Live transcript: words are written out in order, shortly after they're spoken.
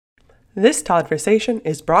This conversation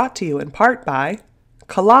is brought to you in part by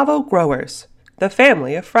Calavo Growers, the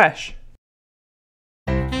family of fresh.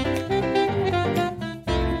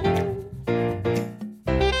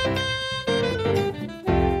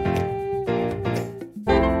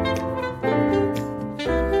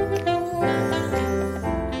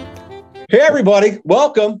 Hey everybody,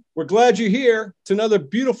 welcome. We're glad you're here. It's another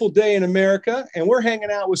beautiful day in America, and we're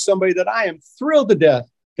hanging out with somebody that I am thrilled to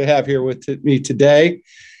death to have here with me today.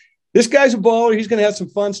 This guy's a baller. He's going to have some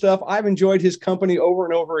fun stuff. I've enjoyed his company over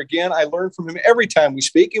and over again. I learn from him every time we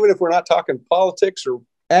speak, even if we're not talking politics or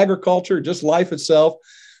agriculture, just life itself.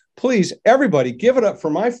 Please, everybody, give it up for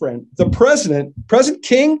my friend, the president, President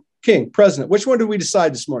King, president. Which one did we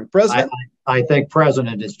decide this morning? President? I think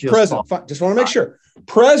president is just president. Fine. Just want to make sure.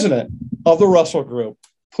 President of the Russell Group.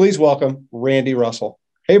 Please welcome Randy Russell.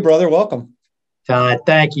 Hey, brother, welcome. Todd,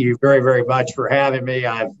 thank you very, very much for having me.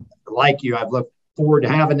 I've looked forward to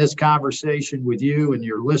having this conversation with you and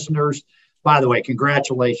your listeners. By the way,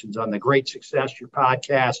 congratulations on the great success your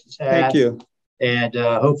podcast has had. Thank you. And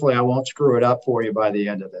hopefully I won't screw it up for you by the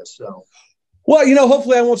end of this. So, well,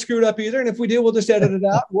 hopefully I won't screw it up either. And if we do, we'll just edit it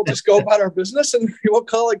out. We'll just go about our business and we'll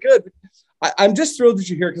call it good. I'm just thrilled that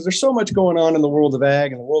you're here because there's so much going on in the world of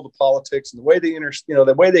ag and the world of politics and the way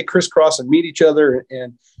they crisscross and meet each other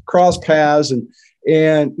and cross paths. And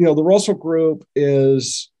the Russell Group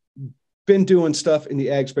is been doing stuff in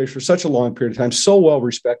the ag space for such a long period of time, so well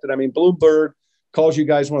respected. I mean, Bloomberg calls you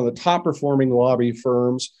guys one of the top performing lobby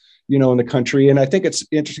firms, in the country. And I think it's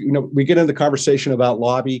interesting, we get into the conversation about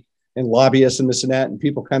lobby and lobbyists and this and that, and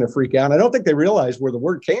people kind of freak out. I don't think they realize where the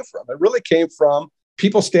word came from. It really came from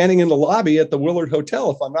people standing in the lobby at the Willard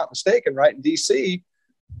Hotel, if I'm not mistaken, right in DC,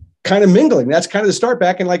 kind of mingling. That's kind of the start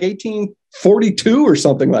back in like 1842 or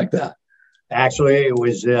something like that. Actually, it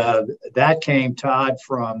was that came, Todd,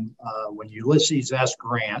 from when Ulysses S.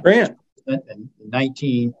 Grant in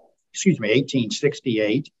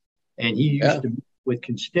 1868, and he used to meet with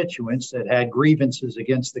constituents that had grievances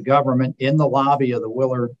against the government in the lobby of the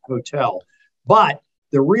Willard Hotel. But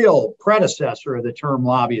the real predecessor of the term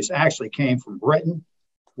lobbyist actually came from Britain,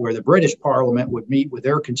 where the British Parliament would meet with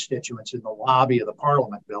their constituents in the lobby of the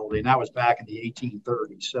Parliament building. That was back in the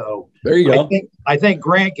 1830s. So there you go. I think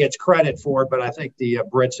Grant gets credit for it, but I think the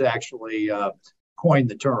Brits actually coined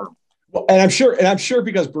the term. Well, and I'm sure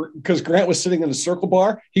because Grant was sitting in the circle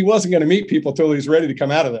bar, he wasn't going to meet people until he was ready to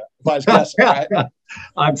come out of there. Right?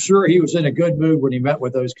 I'm sure he was in a good mood when he met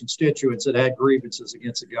with those constituents that had grievances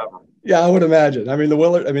against the government. Yeah, I would imagine. I mean, the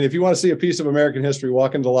Willard. I mean, if you want to see a piece of American history,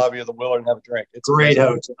 walk into the lobby of the Willard and have a drink. It's great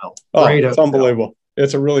hotel. It's unbelievable.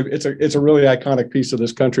 It's a really iconic piece of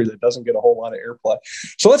this country that doesn't get a whole lot of airplay.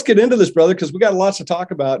 So let's get into this, brother, because we got lots to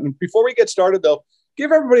talk about. And before we get started, though,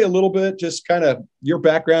 give everybody a little bit, just kind of your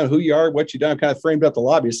background, who you are, what you've done. Kind of framed up the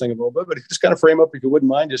lobbyist thing a little bit, but just kind of frame up, if you wouldn't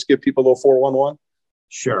mind, just give people a little 411.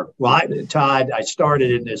 Sure. Well, Todd, I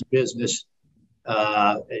started in this business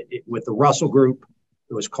with the Russell Group.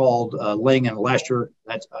 It was called Ling and Lesher.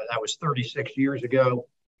 That was 36 years ago.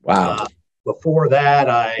 Wow. Before that,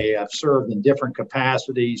 I have served in different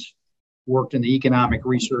capacities, worked in the Economic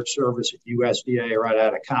Research Service at USDA right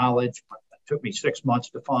out of college. It took me 6 months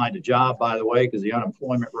to find a job, by the way, because the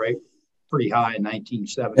unemployment rate was pretty high in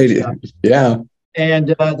 1977. Yeah.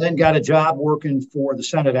 And then got a job working for the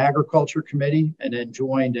Senate Agriculture Committee, and then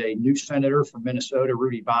joined a new senator from Minnesota,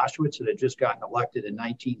 Rudy Boschwitz, that had just gotten elected in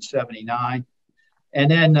 1979.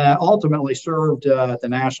 And then ultimately served at the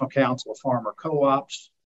National Council of Farmer Co-ops,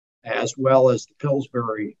 as well as the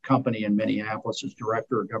Pillsbury Company in Minneapolis as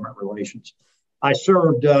Director of Government Relations. I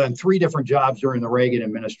served in 3 different jobs during the Reagan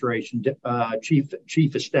administration.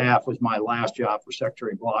 Chief of Staff was my last job for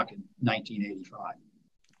Secretary Block in 1985.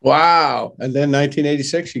 Wow. And then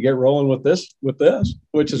 1986, you get rolling with this, which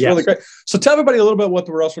is really great. So tell everybody a little bit what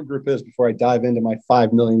the Russell Group is before I dive into my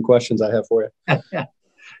 5 million questions I have for you.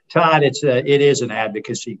 Todd, it is an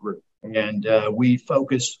advocacy group, and we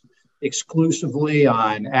focus exclusively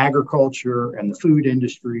on agriculture and the food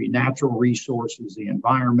industry, natural resources, the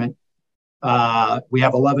environment. We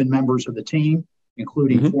have 11 members of the team,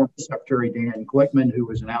 including former Secretary Dan Glickman, who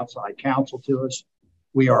was an outside counsel to us.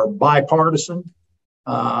 We are bipartisan.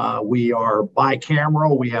 We are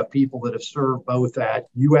bicameral. We have people that have served both at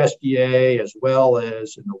USDA as well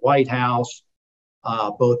as in the White House,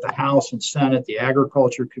 both the House and Senate, the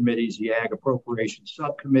agriculture committees, the ag appropriations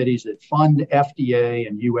subcommittees that fund FDA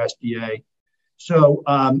and USDA. So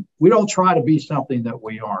we don't try to be something that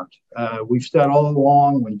we aren't. We've said all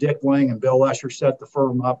along, when Dick Ling and Bill Lesher set the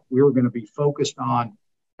firm up, we were going to be focused on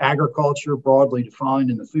agriculture, broadly defined,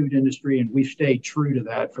 in the food industry, and we've stayed true to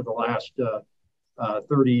that for the last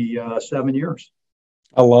 37 years.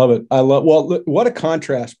 I love it. Well, look, what a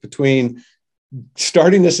contrast between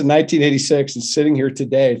starting this in 1986 and sitting here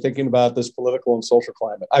today thinking about this political and social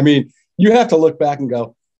climate. I mean, you have to look back and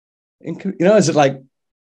go, is it like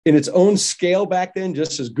in its own scale back then,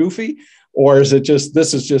 just as goofy? Or is it just,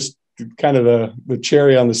 this is just kind of the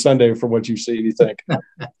cherry on the sundae for what you see, you think?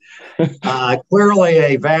 Clearly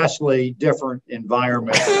a vastly different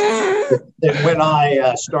environment than when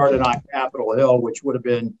I started on Capitol Hill, which would have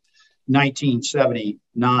been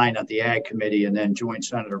 1979 at the Ag Committee, and then joined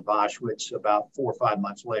Senator Boschwitz about 4 or 5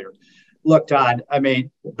 months later. Look, Todd, I mean,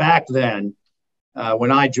 back then,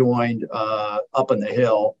 when I joined up in the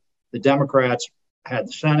Hill, the Democrats had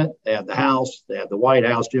the Senate, they had the House, they had the White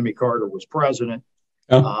House. Jimmy Carter was president.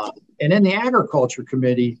 And in the Agriculture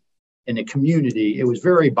Committee, in the community, it was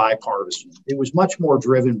very bipartisan. It was much more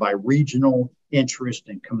driven by regional interest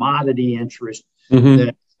and commodity interest than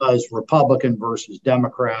it was Republican versus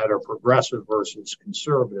Democrat or progressive versus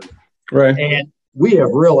conservative. Right. And we have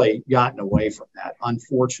really gotten away from that,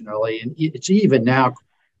 unfortunately. And it's even now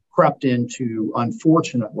crept into,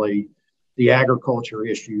 unfortunately, the agriculture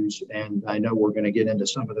issues. And I know we're going to get into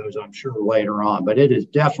some of those, I'm sure, later on, but it has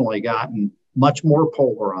definitely gotten much more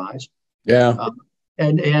polarized. Yeah.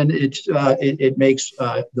 And it makes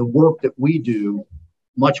the work that we do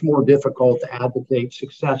much more difficult to advocate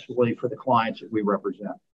successfully for the clients that we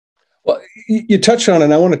represent. Well, you touched on it,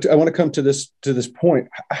 and I want to come to this point.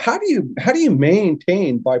 How do you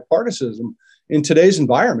maintain bipartisanship in today's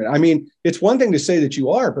environment? I mean, it's one thing to say that you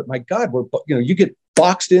are, but my God, you get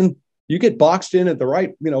boxed in. You get boxed in at the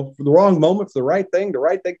right, for the wrong moment, for the right thing, the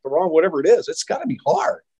wrong, whatever it is. It's got to be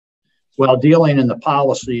hard. Well, dealing in the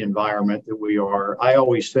policy environment that we are, I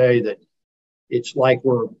always say that it's like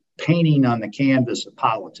we're painting on the canvas of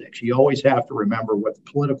politics. You always have to remember what the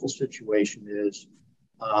political situation is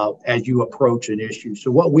as you approach an issue.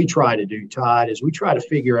 So what we try to do, Todd, is we try to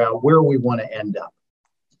figure out where we want to end up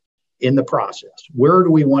in the process. Where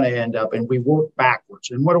do we want to end up? And we work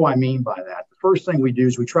backwards. And what do I mean by that? The first thing we do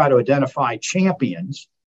is we try to identify champions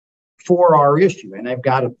for our issue. And there's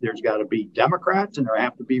got to be Democrats and there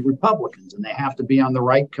have to be Republicans, and they have to be on the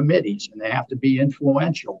right committees, and they have to be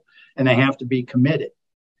influential, and they have to be committed.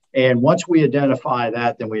 And once we identify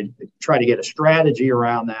that, then we try to get a strategy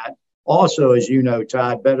around that. Also, as you know,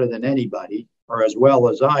 Todd, better than anybody, or as well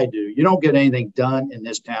as I do, you don't get anything done in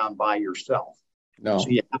this town by yourself. No. So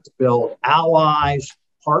you have to build allies,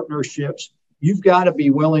 partnerships. You've got to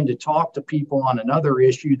be willing to talk to people on another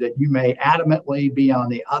issue that you may adamantly be on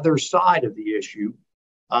the other side of the issue.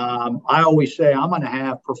 I always say I'm going to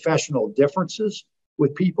have professional differences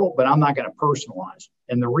with people, but I'm not going to personalize.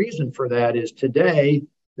 And the reason for that is today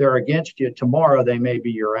they're against you. Tomorrow they may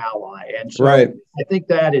be your ally. And so right. I think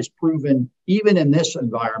that is proven, even in this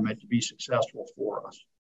environment, to be successful for us.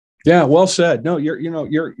 Yeah, well said. No,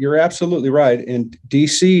 you're absolutely right. And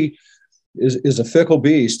DC is a fickle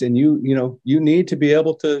beast, and you need to be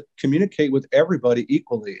able to communicate with everybody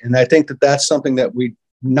equally. And I think that's something that we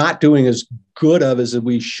not doing as good of as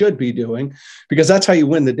we should be doing, because that's how you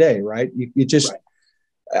win the day, right? You just, right.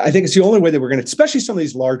 I think it's the only way that we're going to, especially some of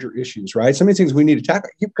these larger issues, right? Some of these things we need to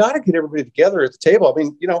tackle. You've got to get everybody together at the table. I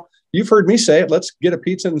mean, you've heard me say it. Let's get a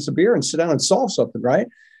pizza and some beer and sit down and solve something, right?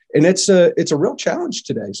 And it's a real challenge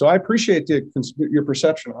today. So I appreciate your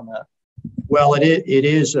perception on that. Well, it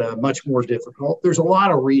is much more difficult. There's a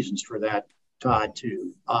lot of reasons for that, Todd,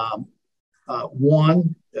 too.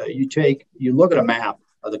 One, you look at a map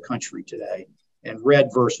of the country today, and red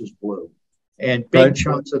versus blue. And big right.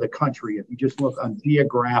 chunks of the country, if you just look on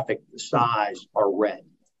geographic size, are red.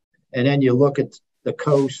 And then you look at the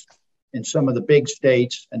coast and some of the big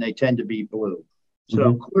states, and they tend to be blue.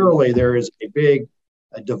 So clearly there is a big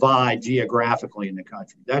divide geographically in the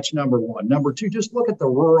country. That's number one. Number two, just look at the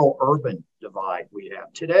rural-urban divide we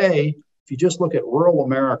have. Today, if you just look at rural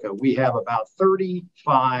America, we have about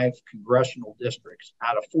 35 congressional districts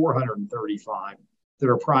out of 435 that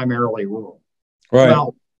are primarily rural. Right.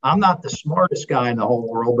 Well, I'm not the smartest guy in the whole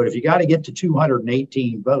world, but if you got to get to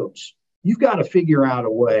 218 votes, you've got to figure out a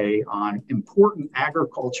way on important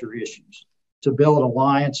agriculture issues to build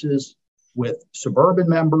alliances with suburban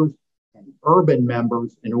members and urban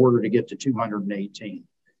members in order to get to 218.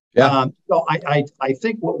 Yeah. So I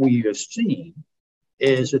think what we have seen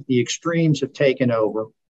is that the extremes have taken over,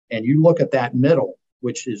 and you look at that middle,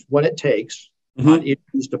 which is what it takes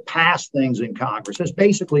is to pass things in Congress. It's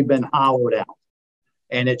basically been hollowed out.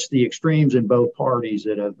 And it's the extremes in both parties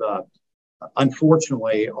that have,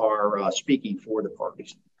 unfortunately, are speaking for the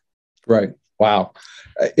parties. Right. Wow.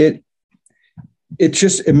 It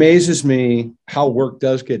just amazes me how work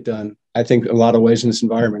does get done I think, a lot of ways in this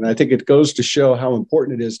environment. And I think it goes to show how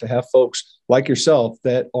important it is to have folks like yourself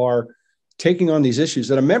that are taking on these issues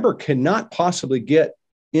that a member cannot possibly get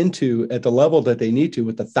into at the level that they need to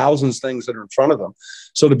with the thousands of things that are in front of them.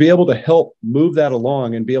 So to be able to help move that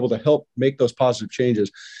along and be able to help make those positive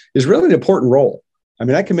changes is really an important role. I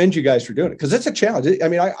mean, I commend you guys for doing it because it's a challenge. I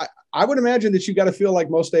mean, I would imagine that you got to feel like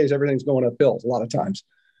most days everything's going uphill a lot of times.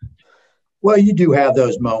 Well, you do have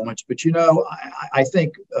those moments, but I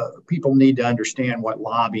think people need to understand what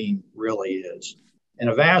lobbying really is. And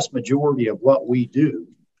a vast majority of what we do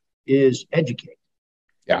is educate.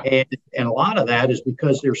 Yeah. And a lot of that is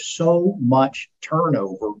because there's so much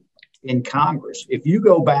turnover in Congress. If you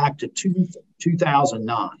go back to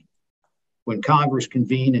 2009, when Congress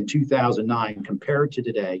convened in 2009, compared to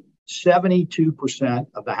today, 72%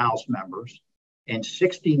 of the House members and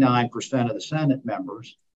 69% of the Senate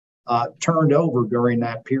members turned over during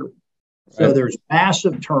that period. So Right. there's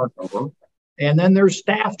massive turnover, and then there's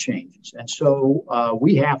staff changes. And so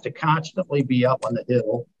we have to constantly be up on the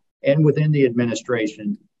hill and within the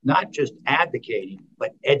administration, not just advocating,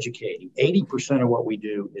 but educating. 80% of what we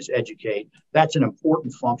do is educate. That's an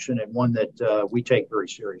important function and one that we take very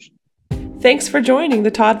seriously. Thanks for joining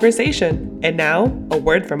the Toddversation. And now, a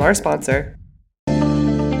word from our sponsor.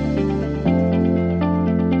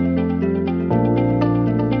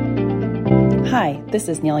 Hi, this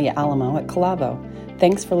is Nelia Alamo at Calavo.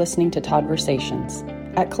 Thanks for listening to Toddversations.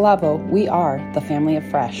 At Calavo, we are the family of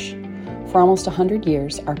fresh. For almost 100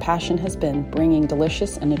 years, our passion has been bringing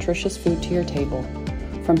delicious and nutritious food to your table.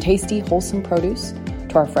 From tasty, wholesome produce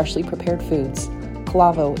to our freshly prepared foods,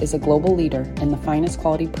 Calavo is a global leader in the finest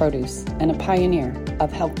quality produce and a pioneer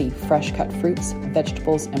of healthy, fresh-cut fruits,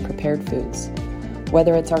 vegetables, and prepared foods.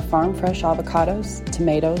 Whether it's our farm-fresh avocados,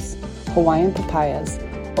 tomatoes, Hawaiian papayas,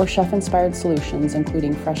 or chef-inspired solutions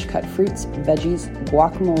including fresh-cut fruits, veggies,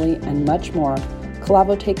 guacamole, and much more,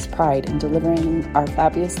 Calavo takes pride in delivering our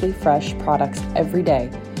fabulously fresh products every day.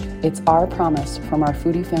 It's our promise from our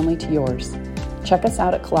foodie family to yours. Check us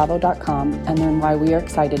out at calavo.com and learn why we are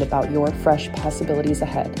excited about your fresh possibilities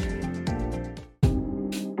ahead.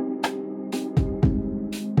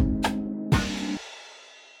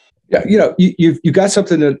 Yeah, you've got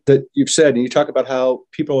something that you've said, and you talk about how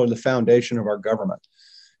people are the foundation of our government.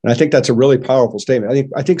 And I think that's a really powerful statement.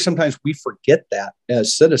 I think sometimes we forget that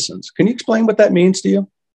as citizens. Can you explain what that means to you?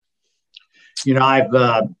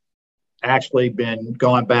 I've actually been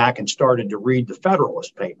going back and started to read the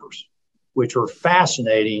Federalist Papers, which are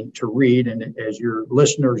fascinating to read. And as your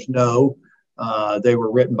listeners know, they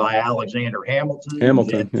were written by Alexander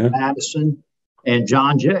Hamilton, Madison, and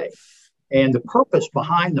John Jay. And the purpose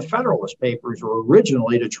behind the Federalist Papers were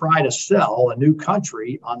originally to try to sell a new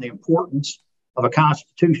country on the importance of a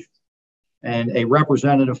constitution and a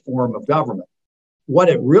representative form of government. What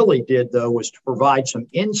it really did, though, was to provide some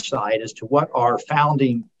insight as to what our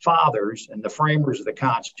founding fathers and the framers of the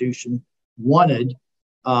Constitution wanted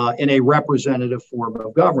in a representative form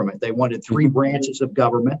of government. They wanted three branches of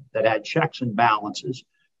government that had checks and balances,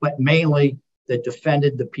 but mainly that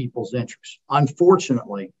defended the people's interests.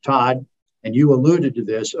 Unfortunately, Todd, and you alluded to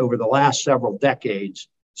this, over the last several decades,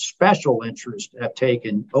 special interests have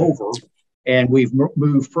taken over. And we've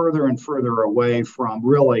moved further and further away from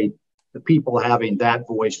really the people having that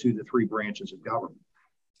voice through the three branches of government.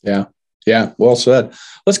 Yeah. Well said.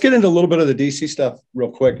 Let's get into a little bit of the DC stuff real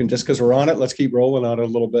quick. And just because we're on it, let's keep rolling on it a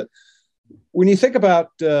little bit. When you think about,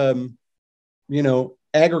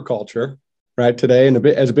 agriculture, right, today and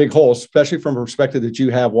as a big whole, especially from a perspective that you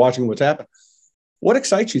have watching what's happened, what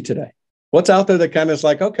excites you today? What's out there that kind of is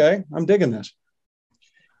like, okay, I'm digging this?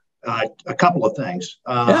 A couple of things.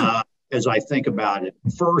 As I think about it.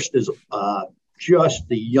 First is just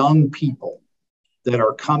the young people that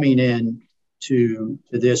are coming in to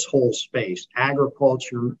this whole space: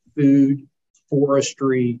 agriculture, food,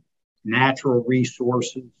 forestry, natural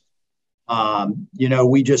resources.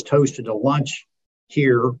 We just hosted a lunch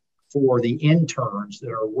here for the interns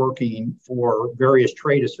that are working for various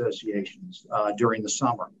trade associations during the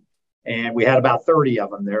summer. And we had about 30 of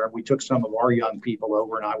them there. We took some of our young people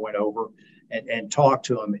over, and I went over and talked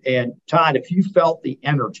to them. And Todd, if you felt the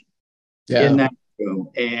energy in that room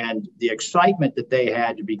and the excitement that they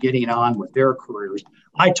had to be getting on with their careers,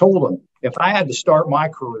 I told them if I had to start my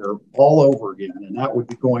career all over again, and that would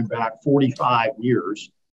be going back 45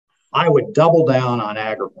 years, I would double down on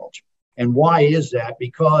agriculture. And why is that?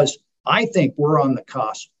 Because I think we're on the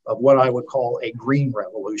cusp of what I would call a green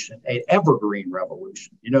revolution, an evergreen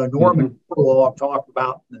revolution. Norman Borlaug talked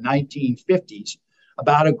about in the 1950s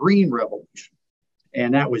about a green revolution.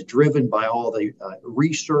 And that was driven by all the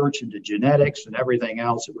research into genetics and everything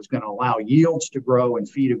else that was going to allow yields to grow and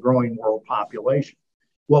feed a growing world population.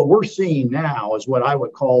 What we're seeing now is what I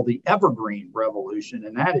would call the evergreen revolution,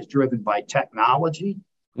 and that is driven by technology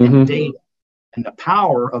and data and the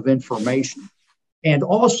power of information. And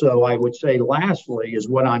also, I would say, lastly, is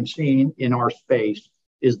what I'm seeing in our space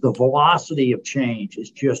is the velocity of change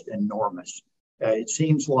is just enormous. It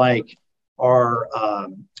seems like our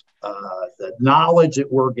the knowledge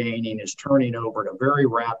that we're gaining is turning over at a very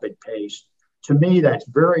rapid pace. To me, that's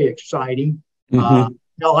very exciting.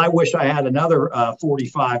 Now, I wish I had another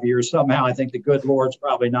 45 years. Somehow, I think the good Lord's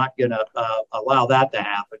probably not going to allow that to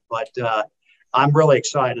happen. But I'm really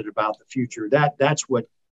excited about the future. That's what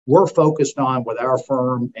we're focused on with our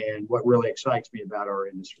firm and what really excites me about our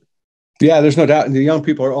industry. Yeah, there's no doubt. And the young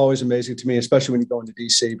people are always amazing to me, especially when you go into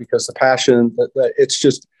DC, because the passion, it's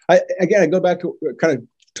just, I go back to kind of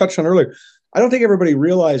touched on earlier. I don't think everybody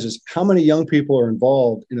realizes how many young people are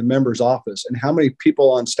involved in a member's office and how many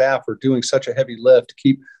people on staff are doing such a heavy lift to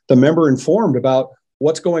keep the member informed about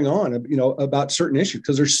what's going on, about certain issues,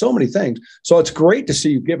 because there's so many things. So it's great to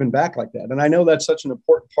see you giving back like that. And I know that's such an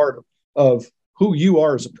important part of who you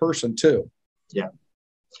are as a person too. Yeah.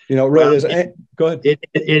 It really is. Go ahead.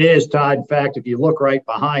 It is, Todd. In fact, if you look right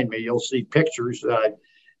behind me, you'll see pictures.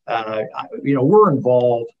 We're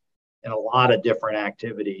involved in a lot of different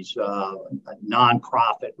activities,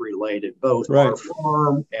 nonprofit related, both our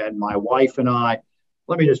firm and my wife and I.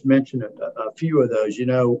 Let me just mention a few of those.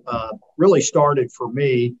 Really started for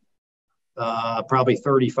me probably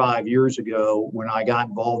 35 years ago when I got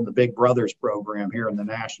involved in the Big Brothers program here in the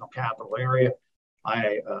National Capital Area.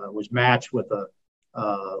 I was matched with a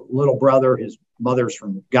little brother. His mother's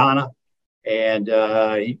from Ghana, and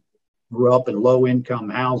he grew up in low-income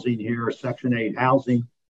housing here, Section 8 housing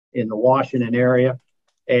in the Washington area.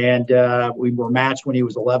 And we were matched when he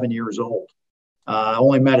was 11 years old. I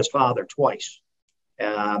only met his father twice.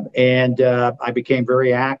 I became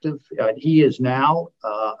very active. He is now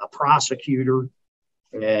a prosecutor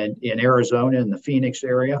in Arizona, in the Phoenix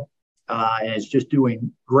area, and is just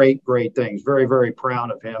doing great things. Very, very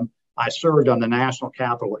proud of him. I served on the National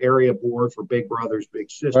Capital Area Board for Big Brothers Big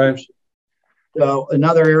Sisters. Right. So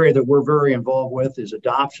another area that we're very involved with is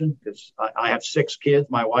adoption, because I have 6 kids,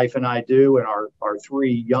 my wife and I do, and our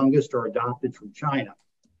 3 youngest are adopted from China.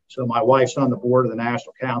 So my wife's on the board of the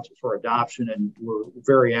National Council for Adoption, and we're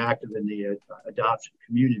very active in the adoption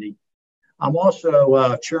community. I'm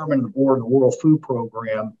also chairman of the board of the World Food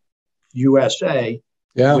Program USA,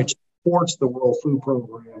 which supports the World Food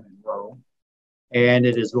Program in Rome. And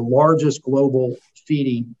it is the largest global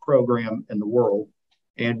feeding program in the world.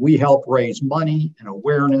 And we help raise money and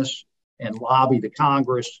awareness and lobby the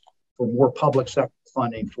Congress for more public sector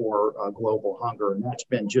funding for global hunger. And that's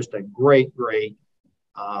been just a great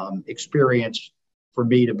experience for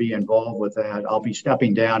me to be involved with that. I'll be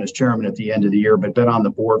stepping down as chairman at the end of the year, but been on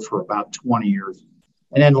the board for about 20 years.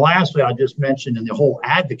 And then lastly, I just mentioned in the whole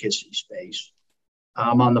advocacy space,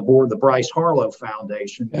 I'm on the board of the Bryce Harlow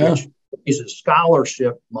Foundation, which is a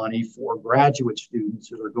scholarship money for graduate students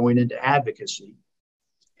that are going into advocacy.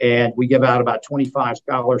 And we give out about 25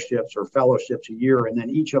 scholarships or fellowships a year. And then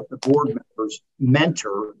each of the board members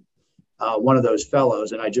mentor one of those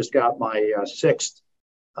fellows. And I just got my 6th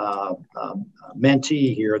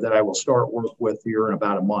mentee here that I will start work with here in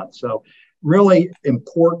about a month. So really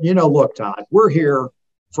important. Look, Todd, we're here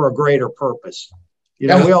for a greater purpose. We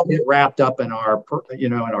all get wrapped up in our,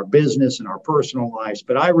 in our business and our personal lives.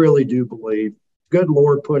 But I really do believe good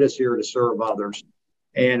Lord put us here to serve others.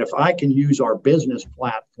 And if I can use our business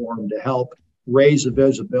platform to help raise the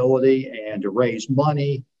visibility and to raise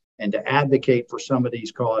money and to advocate for some of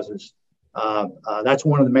these causes, that's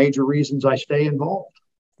one of the major reasons I stay involved.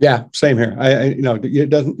 Yeah, same here.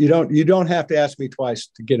 You don't have to ask me twice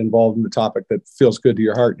to get involved in the topic that feels good to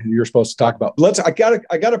your heart and you're supposed to talk about. But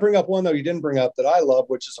I gotta bring up one though you didn't bring up that I love,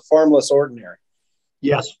 which is a Farmless Ordinary.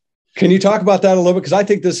 Yes. Can you talk about that a little bit? Because I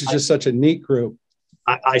think this is just such a neat group.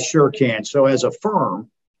 I sure can. So as a firm,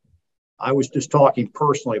 I was just talking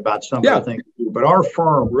personally about some of the things we do, but our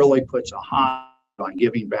firm really puts a high on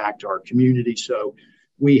giving back to our community. So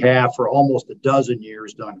we have for almost a dozen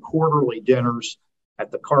years done quarterly dinners at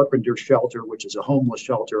the Carpenter Shelter, which is a homeless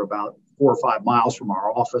shelter about 4 or 5 miles from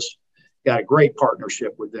our office. Got a great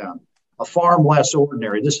partnership with them. A Farm Less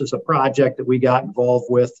Ordinary. This is a project that we got involved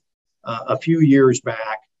with a few years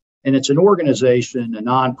back. And it's an organization, a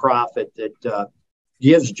nonprofit that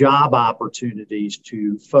gives job opportunities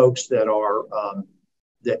to folks that are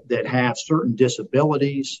that have certain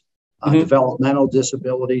disabilities, developmental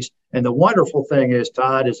disabilities. And the wonderful thing is,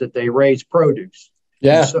 Todd, is that they raise produce.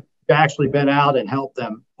 Yeah. So actually been out and helped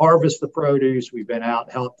them harvest the produce. We've been out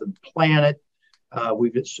and helped them plant it.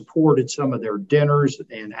 We've supported some of their dinners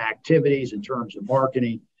and activities in terms of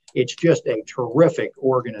marketing. It's just a terrific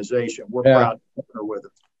organization. We're proud to partner with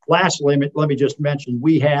them. Lastly, let me just mention,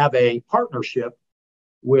 we have a partnership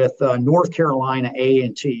with North Carolina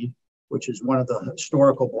A&T, which is one of the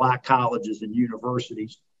historical Black colleges and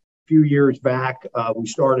universities. A few years back, we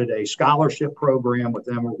started a scholarship program with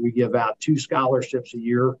them where we give out 2 scholarships a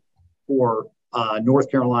year for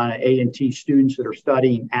North Carolina A&T students that are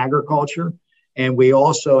studying agriculture. And we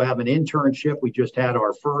also have an internship. We just had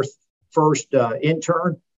our first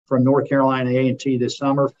intern from North Carolina A&T this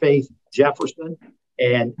summer, Faith Jefferson,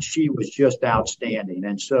 and she was just outstanding.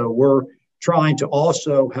 And so we're trying to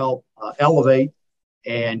also help elevate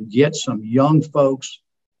and get some young folks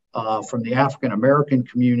from the African-American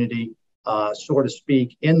community, so to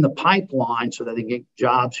speak, in the pipeline so that they get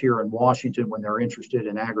jobs here in Washington when they're interested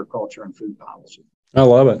in agriculture and food policy. I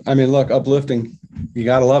love it. I mean, look, uplifting. You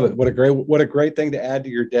got to love it. What a great thing to add to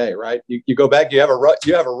your day, right? You go back, you have a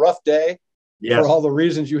rough day. Yes. For all the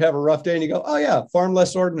reasons you have a rough day, and you go, oh yeah, farm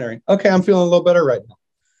less ordinary. Okay, I'm feeling a little better right now.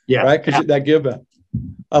 Yeah, right, because that give back.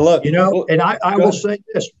 I love it. And I will say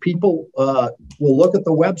this: people will look at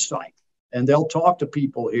the website and they'll talk to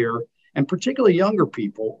people here, and particularly younger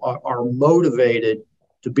people are motivated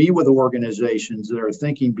to be with organizations that are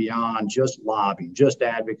thinking beyond just lobbying, just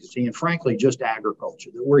advocacy, and frankly, just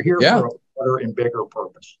agriculture. That we're here for a broader and bigger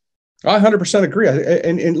purpose. I 100% agree.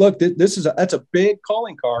 And look, that's a big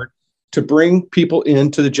calling card to bring people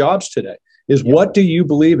into the jobs today. Is what do you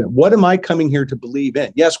believe in? What am I coming here to believe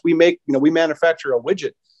in? Yes, we manufacture a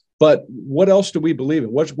widget, but what else do we believe in?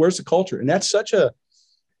 Where's the culture? And that's such a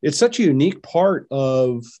unique part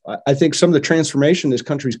of, I think, some of the transformation this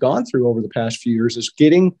country's gone through over the past few years is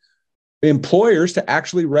getting employers to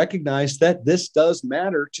actually recognize that this does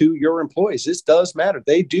matter to your employees. This does matter.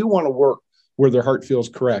 They do want to work where their heart feels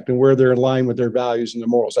correct and where they're aligned with their values and their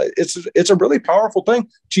morals. It's a really powerful thing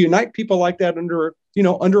to unite people like that under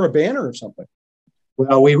a banner or something.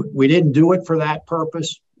 Well, we didn't do it for that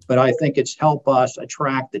purpose, but I think it's helped us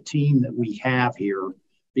attract the team that we have here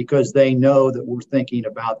because they know that we're thinking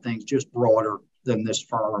about things just broader than this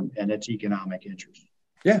firm and its economic interests.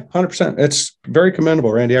 Yeah, 100%. It's very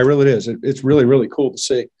commendable, Randy. I really is. It's really, really cool to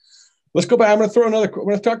see. Let's go back. I'm going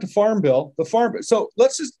to talk to Farm Bill. So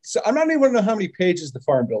I'm not even going to know how many pages the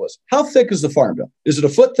Farm Bill is. How thick is the Farm Bill? Is it a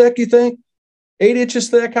foot thick, you think? 8 inches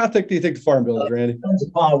thick? How thick do you think the Farm Bill is, Randy? Depends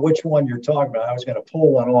upon which one you're talking about. I was going to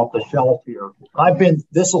pull one off the shelf here.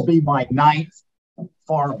 This will be my 9th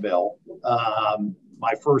Farm Bill.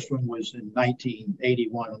 My first one was in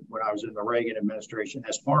 1981 when I was in the Reagan administration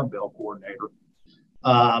as Farm Bill coordinator.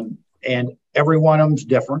 And every one of them's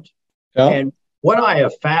different. Yeah. And what I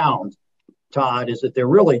have found, Todd, is that they're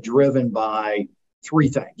really driven by 3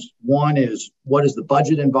 things. One is, what is the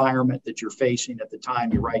budget environment that you're facing at the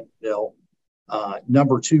time you write the bill?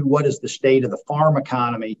 Number 2, what is the state of the farm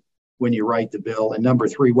economy when you write the bill? And number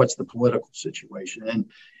 3, what's the political situation? And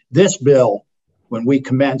this bill, when we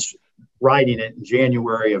commence writing it in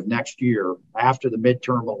January of next year, after the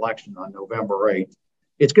midterm election on November 8th,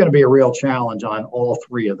 it's going to be a real challenge on all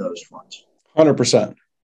 3 of those fronts. 100%.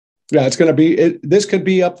 Yeah, it's going to be, this could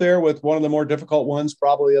be up there with one of the more difficult ones,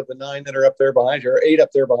 probably of the 9 that are up there behind you, or 8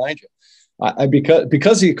 up there behind you.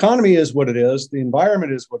 Because the economy is what it is, the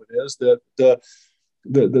environment is what it is,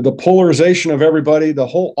 the polarization of everybody,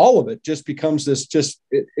 all of it just becomes this,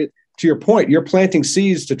 to your point, you're planting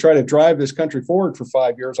seeds to try to drive this country forward for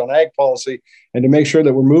 5 years on ag policy and to make sure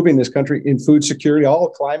that we're moving this country in food security, all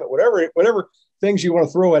climate, whatever things you want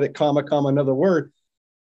to throw at it, comma, another word.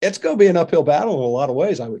 It's going to be an uphill battle in a lot of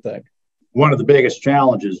ways, I would think. One of the biggest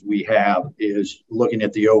challenges we have is looking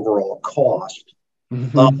at the overall cost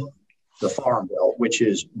of the Farm Bill, which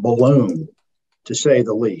is ballooned, to say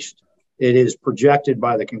the least. It is projected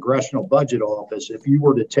by the Congressional Budget Office, if you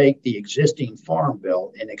were to take the existing Farm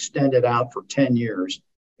Bill and extend it out for 10 years,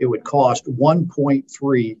 it would cost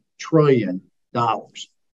 $1.3 trillion.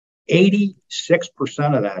 86%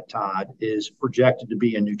 of that, Todd, is projected to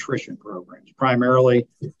be in nutrition programs, primarily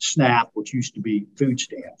SNAP, which used to be food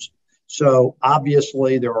stamps. So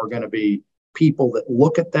obviously there are going to be people that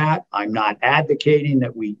look at that. I'm not advocating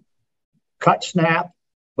that we cut SNAP,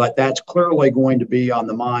 but that's clearly going to be on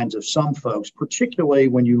the minds of some folks, particularly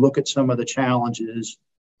when you look at some of the challenges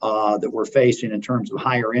that we're facing in terms of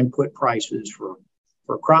higher input prices for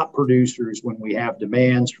crop producers, when we have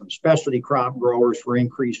demands from specialty crop growers for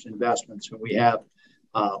increased investments, when we have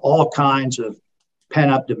all kinds of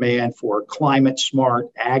pent-up demand for climate-smart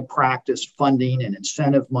ag practice funding and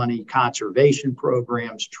incentive money, conservation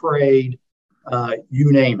programs, trade.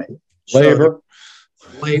 you name it. Labor.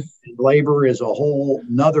 So labor is a whole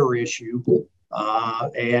nother issue.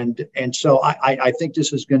 And so I think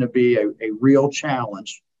this is going to be a real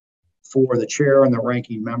challenge for the chair and the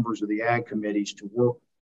ranking members of the ag committees to work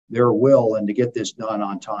their will and to get this done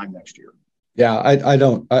on time next year. Yeah,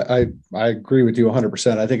 I agree with you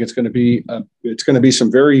 100%. I think it's going to be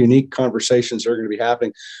some very unique conversations that are going to be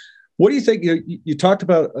happening. What do you think? You talked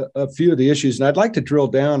about a few of the issues, and I'd like to drill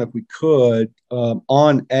down, if we could,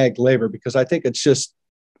 on ag labor, because I think it's just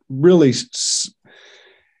really,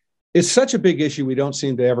 it's such a big issue we don't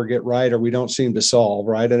seem to ever get right, or we don't seem to solve,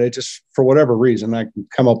 right? And it just, for whatever reason, I can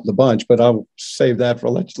come up with a bunch, but I'll save that for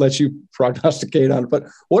let you prognosticate on it. But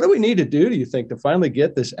what do we need to do you think, to finally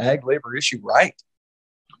get this ag labor issue right,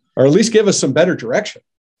 or at least give us some better direction?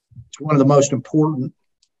 It's one of the most important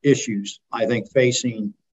issues, I think,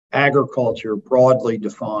 facing agriculture broadly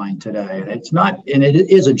defined today. And it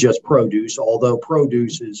isn't just produce, although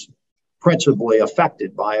produce is principally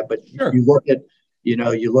affected by it. But sure. You look at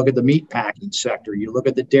the meat packing sector, you look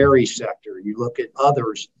at the dairy sector, you look at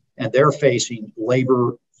others, and they're facing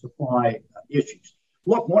labor supply issues.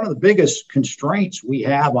 Look, one of the biggest constraints we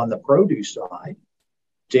have on the produce side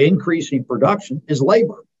to increasing production is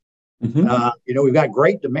labor. Mm-hmm. We've got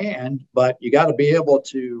great demand, but you got to be able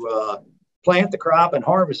to plant the crop and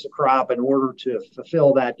harvest the crop in order to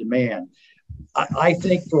fulfill that demand. I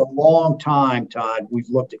think for a long time, Todd, we've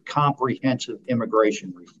looked at comprehensive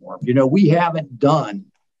immigration reform. We haven't done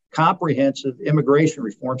comprehensive immigration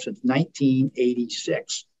reform since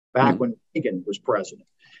 1986, back when Reagan was president.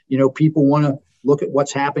 People want to look at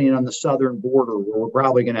what's happening on the southern border, where we're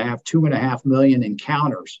probably going to have 2.5 million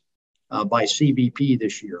encounters by CBP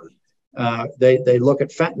this year. They look at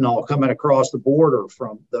fentanyl coming across the border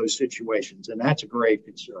from those situations, and that's a grave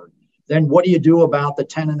concern. Then what do you do about the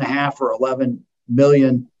 10.5 or 11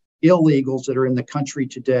 million illegals that are in the country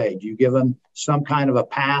today? Do you give them some kind of a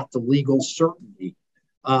path to legal certainty?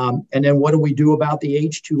 And then what do we do about the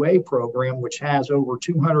H-2A program, which has over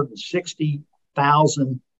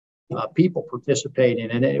 260,000 people participating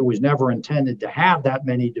in it? It was never intended to have that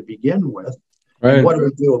many to begin with. Right. And what do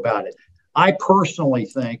we do about it? I personally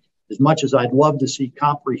think, as much as I'd love to see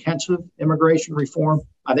comprehensive immigration reform,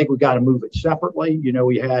 I think we've got to move it separately.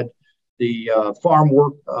 We had the Farm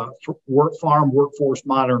Workforce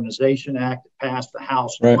Modernization Act that passed the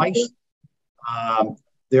House twice.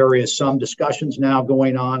 There is some discussions now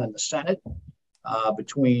going on in the Senate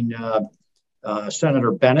between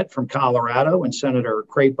Senator Bennett from Colorado and Senator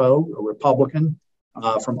Crapo, a Republican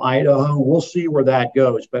from Idaho. We'll see where that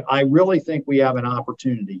goes. But I really think we have an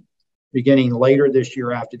opportunity beginning later this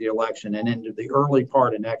year after the election and into the early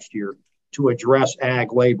part of next year to address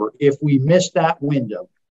ag labor. If we miss that window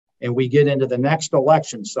and we get into the next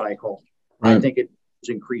election cycle, right, I think it's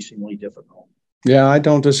increasingly difficult. Yeah, I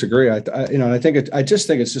don't disagree. I just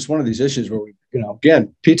think it's just one of these issues where we,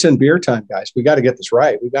 again, pizza and beer time, guys. We got to get this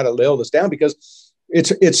right. We got to nail this down, because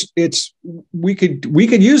we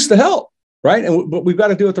could use the help, right? But we've got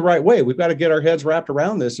to do it the right way. We've got to get our heads wrapped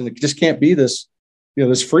around this, and it just can't be this,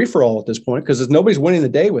 this free for all at this point, because nobody's winning the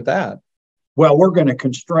day with that. Well, we're going to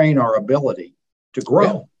constrain our ability to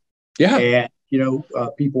grow. Yeah. And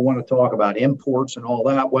people want to talk about imports and all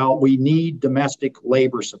that. Well, we need domestic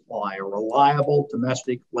labor supply, a reliable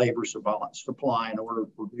domestic labor supply in order to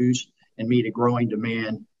produce and meet a growing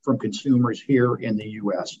demand from consumers here in the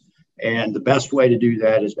U.S. And the best way to do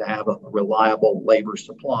that is to have a reliable labor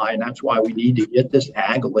supply. And that's why we need to get this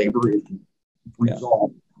ag labor issue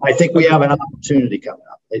resolved. Yeah. I think we have an opportunity coming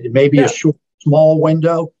up. It may be a short, small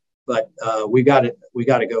window, but we got to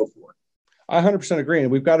go for it. I 100% agree.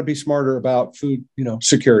 And we've got to be smarter about food,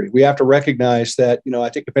 security. We have to recognize that, I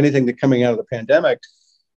think if anything, that coming out of the pandemic,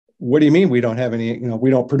 what do you mean we don't have any, we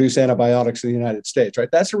don't produce antibiotics in the United States, right?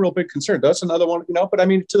 That's a real big concern. That's another one, but I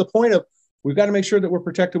mean, to the point of, we've got to make sure that we're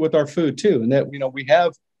protected with our food too. And that, we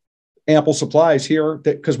have ample supplies here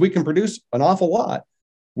because we can produce an awful lot.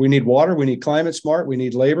 We need water, we need climate smart, we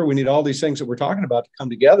need labor, we need all these things that we're talking about to come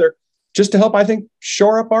together just to help, I think,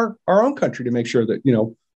 shore up our own country to make sure that,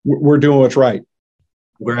 we're doing what's right.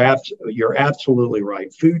 You're absolutely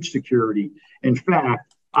right. Food security. In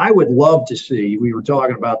fact, I would love to see, we were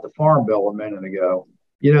talking about the Farm Bill a minute ago,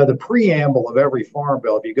 the preamble of every Farm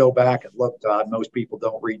Bill, if you go back and look, Todd, most people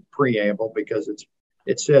don't read preamble because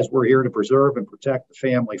it says we're here to preserve and protect the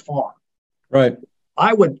family farm. Right.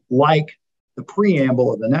 I would like the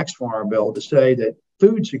preamble of the next Farm Bill to say that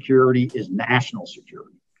food security is national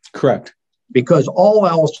security. Correct. Because all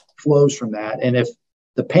else flows from that. And if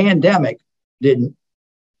the pandemic didn't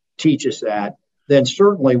teach us that, then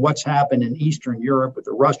certainly what's happened in Eastern Europe with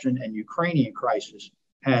the Russian and Ukrainian crisis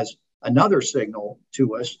has another signal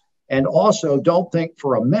to us. And also, don't think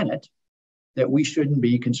for a minute that we shouldn't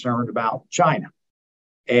be concerned about China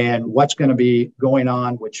and what's going to be going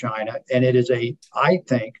on with China. And it is I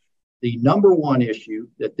think, the number one issue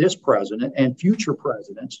that this president and future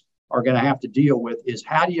presidents are going to have to deal with is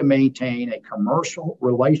how do you maintain a commercial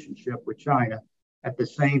relationship with China at the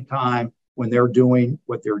same time when they're doing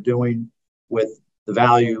what they're doing with the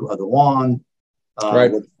value of the yuan,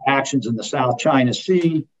 with actions in the South China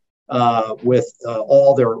Sea, with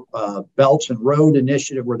all their Belts and Road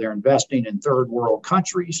Initiative, where they're investing in third world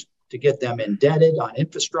countries to get them indebted on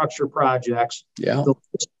infrastructure projects. Yeah. The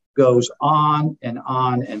list goes on and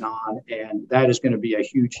on and on, and that is going to be a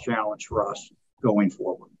huge challenge for us going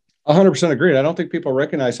forward. 100% agreed. I don't think people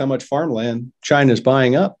recognize how much farmland China is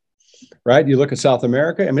buying up. Right? You look at South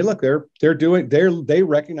America. I mean, look, they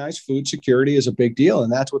recognize food security as a big deal,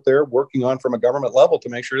 and that's what they're working on from a government level to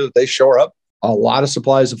make sure that they shore up a lot of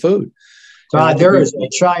supplies of food. There is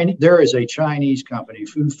a Chinese company,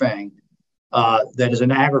 Fufeng, that is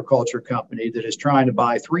an agriculture company that is trying to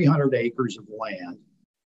buy 300 acres of land,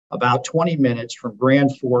 about 20 minutes from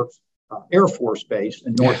Grand Forks Air Force Base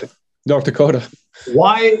in North Dakota.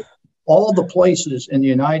 Why all the places in the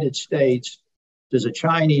United States does a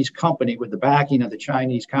Chinese company with the backing of the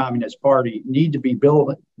Chinese Communist Party need to be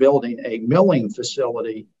building a milling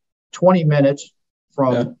facility 20 minutes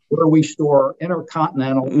from where we store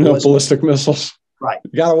intercontinental ballistic missiles? Right.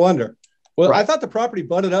 You got to wonder. Well, right. I thought the property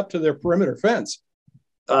butted up to their perimeter fence.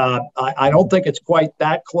 I don't think it's quite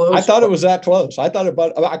that close. I thought it was that close. I thought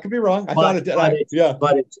I could be wrong. I thought it did.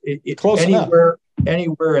 But it's close anywhere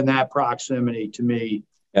in that proximity to me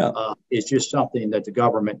is just something that the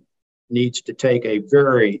government needs to take a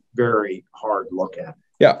very, very hard look at.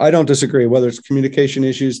 Yeah, I don't disagree. Whether it's communication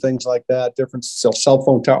issues, things like that, different cell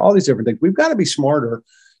phone tower, all these different things. We've got to be smarter,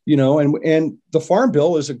 and the Farm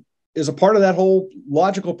Bill is a part of that whole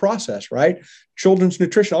logical process, right? Children's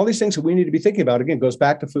nutrition, all these things that we need to be thinking about. Again, goes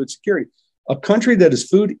back to food security. A country that is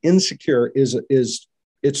food insecure is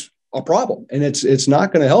a problem, and it's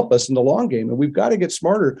not going to help us in the long game. And we've got to get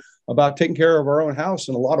smarter about taking care of our own house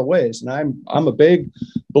in a lot of ways. And I'm a big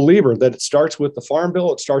believer that it starts with the Farm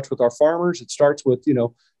Bill. It starts with our farmers. It starts with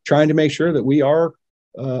trying to make sure that we are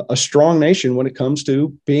a strong nation when it comes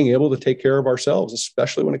to being able to take care of ourselves,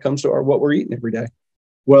 especially when it comes to what we're eating every day.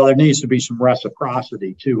 Well, there needs to be some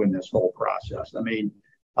reciprocity too in this whole process. I mean,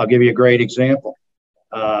 I'll give you a great example.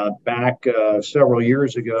 Back several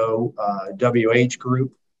years ago, WH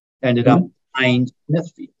Group ended up buying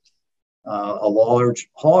Smithfield, a large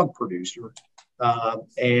hog producer, that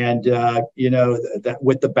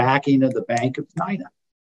with the backing of the Bank of China.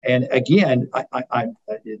 And again,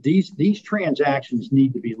 these transactions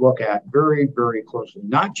need to be looked at very, very closely,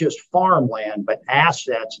 not just farmland, but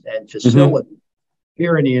assets and facilities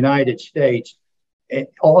here in the United States. And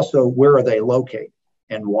also, where are they located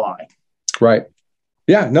and why? Right.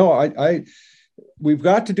 Yeah, no, we've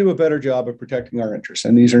got to do a better job of protecting our interests.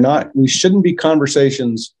 And we shouldn't be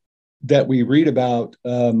conversations that we read about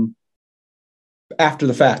after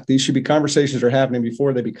the fact. These should be conversations that are happening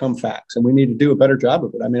before they become facts. And we need to do a better job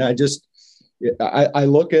of it. I mean, I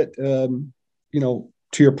look at, to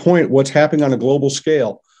your point, what's happening on a global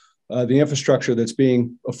scale, the infrastructure that's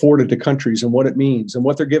being afforded to countries and what it means and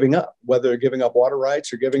what they're giving up, whether they're giving up water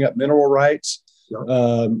rights or giving up mineral rights,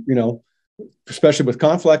 especially with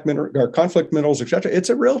conflict minerals, et cetera. It's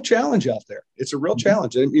a real challenge out there. It's a real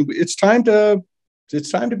challenge. I mean, it's time to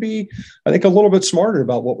be, I think, a little bit smarter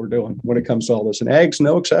about what we're doing when it comes to all this. And ag's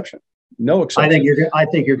no exception. No exception. I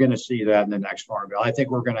think you're going to see that in the next Farm Bill. I think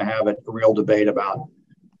we're going to have a real debate about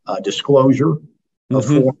disclosure of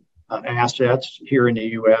foreign assets here in the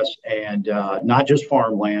U.S. and not just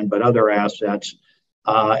farmland, but other assets.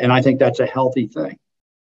 And I think that's a healthy thing.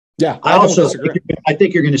 Yeah, I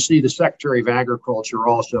think you're going to see the Secretary of Agriculture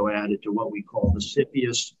also added to what we call the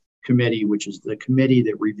CFIUS committee, which is the committee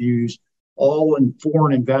that reviews all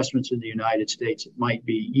foreign investments in the United States that might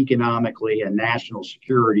be economically and national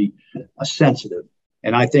security sensitive.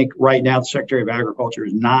 And I think right now the Secretary of Agriculture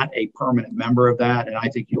is not a permanent member of that. And I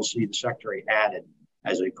think you'll see the Secretary added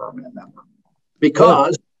as a permanent member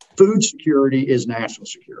because food security is national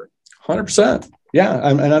security. 100%. Yeah.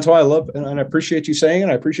 And that's why I love and I appreciate you saying it.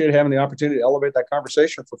 I appreciate having the opportunity to elevate that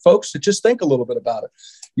conversation for folks to just think a little bit about it.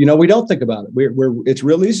 We don't think about it. It's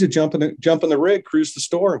real easy to jump in the rig, cruise the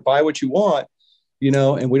store and buy what you want,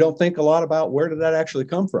 and we don't think a lot about where did that actually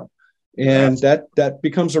come from. And that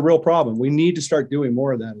becomes a real problem. We need to start doing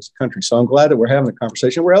more of that as a country. So I'm glad that we're having a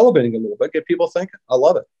conversation. We're elevating a little bit, get people thinking. I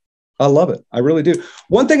love it. I really do.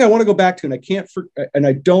 One thing I want to go back to, and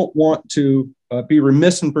I don't want to be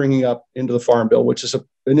remiss in bringing up into the Farm Bill, which is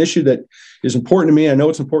an issue that is important to me. I know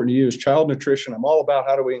it's important to you, is child nutrition. I'm all about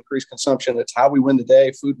how do we increase consumption. It's how we win the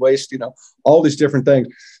day, food waste, all these different things.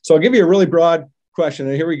 So I'll give you a really broad question.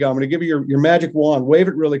 And here we go. I'm going to give you your magic wand, wave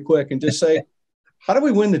it really quick and just say, how do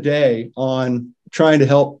we win the day on trying to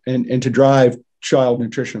help and to drive child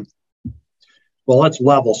nutrition? Well, let's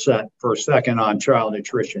level set for a second on child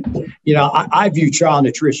nutrition. I view child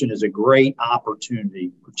nutrition as a great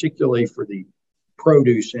opportunity, particularly for the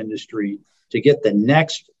produce industry, to get the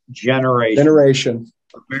next generation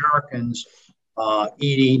of Americans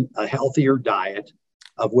eating a healthier diet,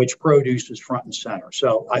 of which produce is front and center.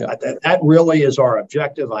 So that really is our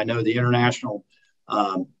objective. I know the International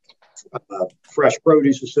Fresh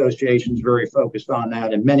Produce Association is very focused on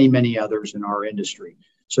that, and many, many others in our industry.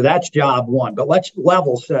 So that's job one. But let's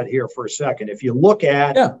level set here for a second. If you look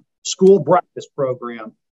at school breakfast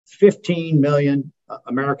program, 15 million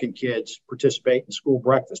American kids participate in school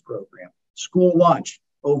breakfast program. School lunch,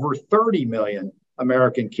 over 30 million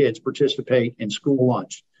American kids participate in school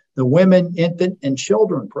lunch. The Women, Infant, and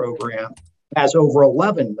Children program has over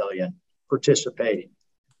 11 million participating.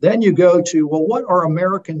 Then you go to, well, what are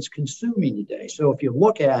Americans consuming today? So if you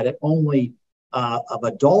look at it, only of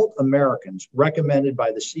adult Americans recommended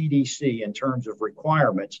by the CDC in terms of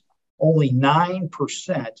requirements, only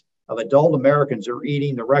 9% of adult Americans are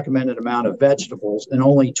eating the recommended amount of vegetables and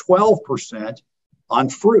only 12% on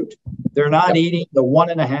fruit. They're not eating the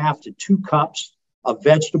 1.5 to 2 cups of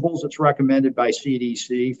vegetables that's recommended by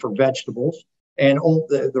CDC for vegetables. And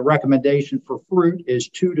the recommendation for fruit is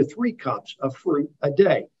 2 to 3 cups of fruit a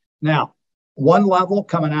day. Now, one level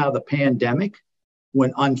coming out of the pandemic,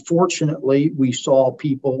 when unfortunately we saw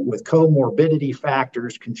people with comorbidity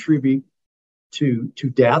factors contribute to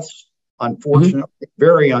deaths, unfortunately,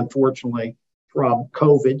 very unfortunately, from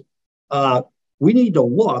COVID, we need to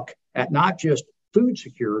look at not just food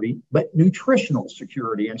security, but nutritional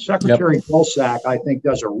security. And Secretary Vilsack, I think,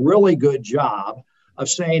 does a really good job of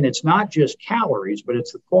saying it's not just calories, but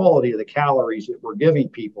it's the quality of the calories that we're giving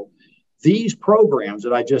people. These programs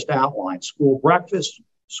that I just outlined, school breakfast,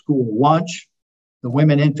 school lunch, the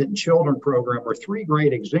Women, Infant, and Children program are 3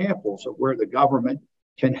 great examples of where the government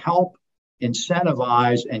can help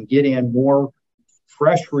incentivize and get in more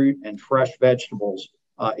fresh fruit and fresh vegetables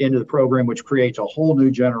into the program, which creates a whole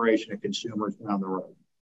new generation of consumers down the road.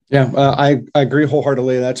 Yeah, I agree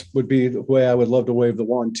wholeheartedly. That would be the way I would love to wave the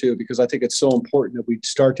wand too, because I think it's so important that we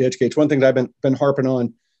start to educate. It's one thing that I've been harping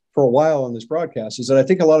on for a while on this broadcast is that I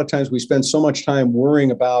think a lot of times we spend so much time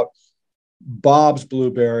worrying about Bob's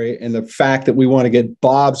blueberry and the fact that we want to get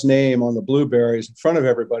Bob's name on the blueberries in front of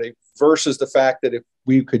everybody versus the fact that if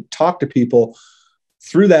we could talk to people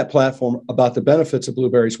through that platform about the benefits of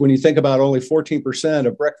blueberries. When you think about only 14%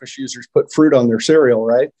 of breakfast users put fruit on their cereal,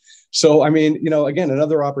 right? So, I mean, again,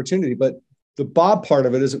 another opportunity, but the Bob part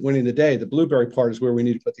of it isn't winning the day. The blueberry part is where we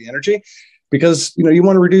need to put the energy because, you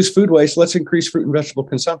want to reduce food waste. Let's increase fruit and vegetable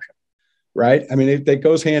consumption, right? I mean, that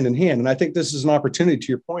goes hand in hand. And I think this is an opportunity, to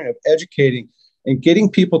your point, of educating and getting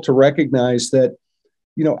people to recognize that,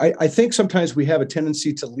 I think sometimes we have a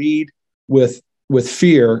tendency to lead with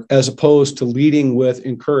fear as opposed to leading with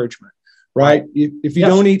encouragement, right? If you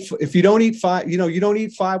don't eat 5, you don't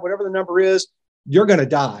eat 5, whatever the number is, you're going to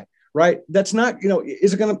die, right? That's not,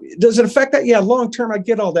 does it affect that? Yeah, long-term, I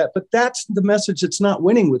get all that, but that's the message that's not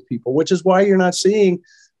winning with people, which is why you're not seeing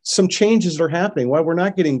some changes that are happening, why we're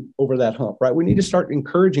not getting over that hump, right? We need to start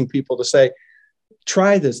encouraging people to say,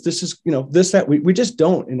 try this. This is, this, that we just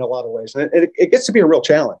don't in a lot of ways. And it gets to be a real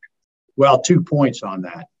challenge. Well, 2 points on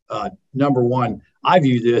that. Number one, I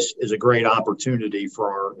view this as a great opportunity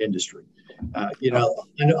for our industry.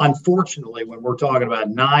 Unfortunately, when we're talking about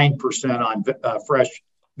 9% on fresh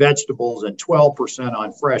vegetables and 12%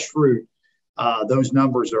 on fresh fruit, those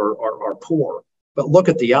numbers are poor. But look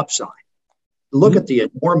at the upside. Look at the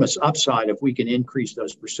enormous upside if we can increase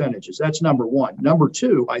those percentages. That's number one. Number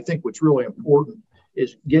two, I think what's really important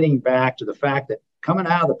is getting back to the fact that coming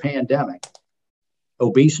out of the pandemic,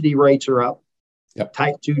 obesity rates are up. Yep.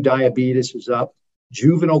 Type 2 diabetes is up.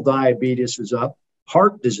 Juvenile diabetes is up.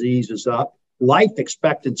 Heart disease is up. Life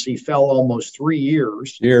expectancy fell almost 3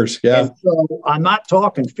 years. Yeah. And so I'm not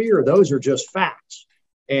talking fear. Those are just facts.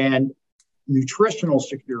 And nutritional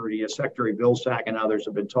security, as Secretary Vilsack and others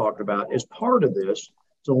have been talking about, is part of this,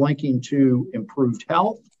 to linking to improved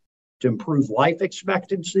health, to improve life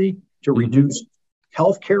expectancy, to reduce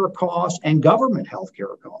healthcare costs and government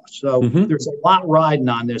healthcare costs. So there's a lot riding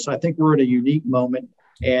on this. I think we're at a unique moment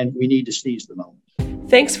and we need to seize the moment.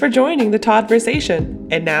 Thanks for joining the Toddversation.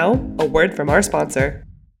 And now, a word from our sponsor.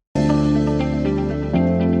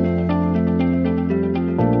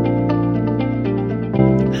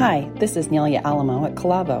 Hi, this is Nelia Alamo at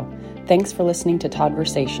Calavo. Thanks for listening to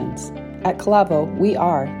Toddversations. At Calavo, we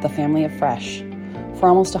are the family of fresh. For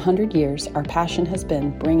almost 100 years, our passion has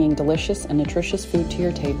been bringing delicious and nutritious food to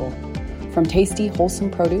your table. From tasty, wholesome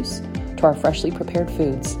produce to our freshly prepared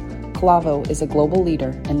foods, Calavo is a global leader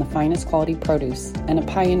in the finest quality produce and a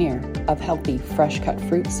pioneer of healthy, fresh-cut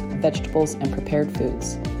fruits, vegetables, and prepared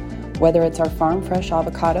foods. Whether it's our farm-fresh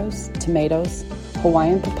avocados, tomatoes,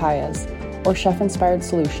 Hawaiian papayas, or chef-inspired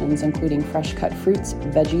solutions including fresh-cut fruits,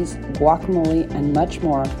 veggies, guacamole, and much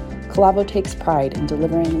more, Calavo takes pride in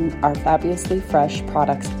delivering our fabulously fresh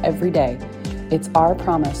products every day. It's our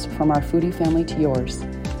promise from our foodie family to yours.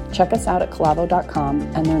 Check us out at calavo.com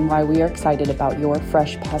and learn why we are excited about your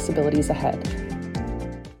fresh possibilities ahead.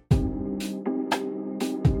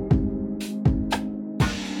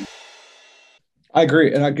 I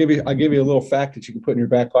agree, and I'll give you a little fact that you can put in your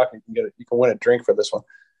back pocket. You can win a drink for this one.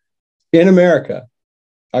 In America,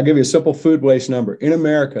 I'll give you a simple food waste number. In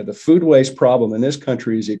America, the food waste problem in this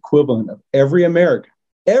country is the equivalent of every American,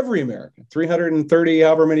 330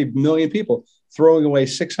 however many million people, throwing away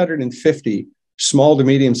 650 small to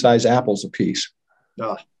medium-sized apples apiece.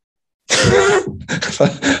 Oh.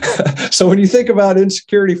 So when you think about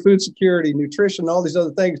insecurity, food security, nutrition, all these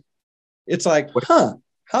other things, it's like,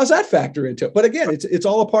 how's that factor into it? But again, it's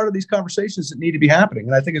all a part of these conversations that need to be happening.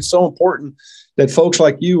 And I think it's so important that folks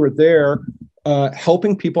like you are there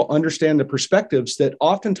helping people understand the perspectives that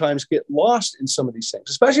oftentimes get lost in some of these things,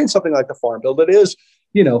 especially in something like the Farm Bill that is,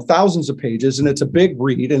 thousands of pages and it's a big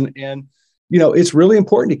read. And it's really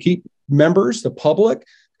important to keep members, the public,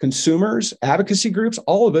 consumers, advocacy groups,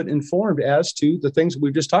 all of it informed as to the things that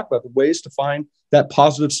we've just talked about, the ways to find that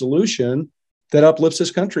positive solution that uplifts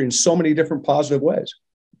this country in so many different positive ways.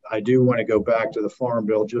 I do want to go back to the Farm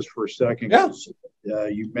Bill just for a second. Yeah.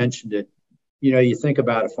 You mentioned it. You think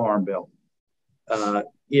about a Farm Bill.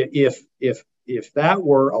 If that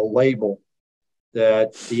were a label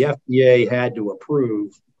that the FDA had to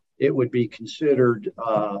approve, it would be considered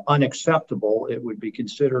unacceptable. It would be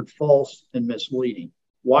considered false and misleading.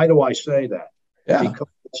 Why do I say that? Yeah. Because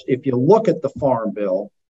if you look at the Farm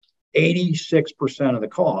Bill, 86% of the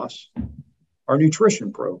costs are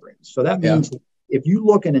nutrition programs. So that means if you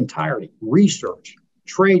look in entirety, research,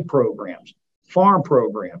 trade programs, farm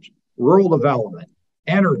programs, rural development,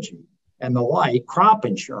 energy, and the like, crop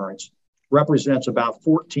insurance represents about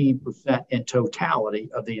 14% in totality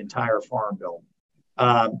of the entire Farm Bill.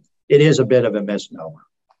 It is a bit of a misnomer.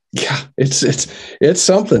 Yeah, it's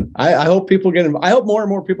something. I hope people I hope more and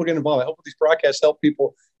more people get involved. I hope these broadcasts help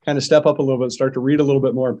people kind of step up a little bit and start to read a little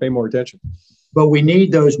bit more and pay more attention. But we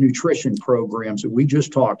need those nutrition programs that we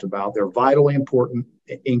just talked about. They're vitally important,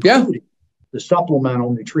 including the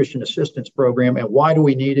Supplemental Nutrition Assistance Program. And why do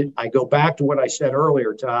we need it? I go back to what I said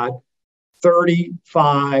earlier, Todd.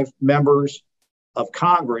 35 members of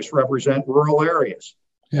Congress represent rural areas.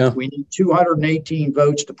 Yeah. We need 218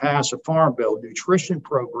 votes to pass a Farm Bill. Nutrition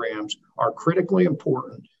programs are critically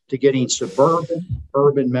important to getting suburban,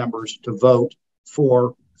 urban members to vote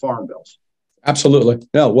for Farm Bills. Absolutely.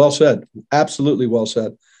 No, well said. Absolutely well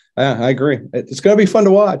said. I agree. It's going to be fun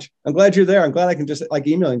to watch. I'm glad you're there. I'm glad I can just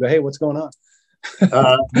email and go, hey, what's going on?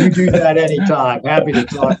 You do that anytime. Happy to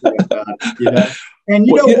talk to you about it. And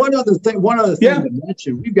one other thing to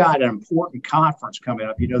mention, we've got an important conference coming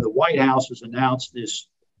up. The White House has announced this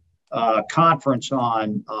conference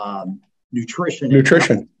on nutrition.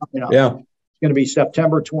 Nutrition. It's going to be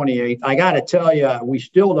September 28th. I got to tell you, we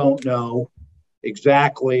still don't know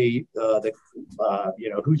exactly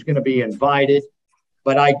who's going to be invited,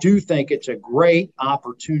 but I do think it's a great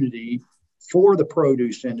opportunity for the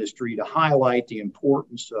produce industry to highlight the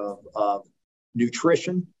importance of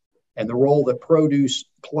nutrition and the role that produce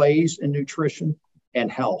plays in nutrition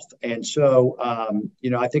and health. And so,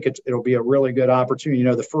 I think it'll be a really good opportunity.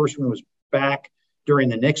 The first one was back during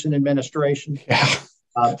the Nixon administration. Yeah.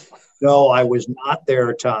 No, I was not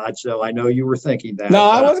there, Todd. So I know you were thinking that. No,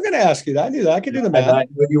 I wasn't going to ask you that. I knew that. I could do the math. I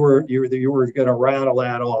knew you were going to rattle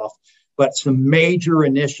that off. But some major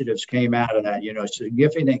initiatives came out of that.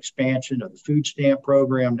 Significant expansion of the food stamp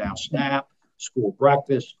program, now SNAP, school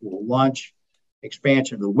breakfast, school lunch,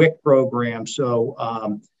 expansion of the WIC program. So,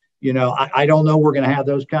 I don't know we're going to have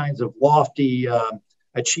those kinds of lofty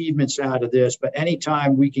achievements out of this, but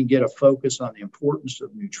anytime we can get a focus on the importance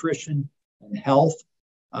of nutrition and health,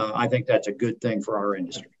 I think that's a good thing for our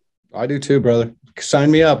industry. I do too, brother. Sign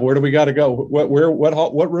me up. Where do we got to go?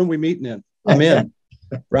 What room we meeting in? I'm in.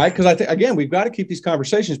 Right? Because I think, again, we've got to keep these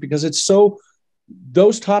conversations because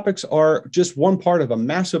those topics are just one part of a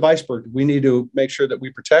massive iceberg. We need to make sure that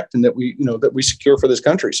we protect and that we secure for this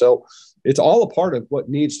country. So it's all a part of what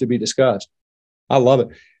needs to be discussed. I love it.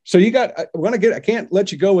 So I can't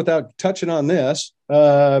let you go without touching on this.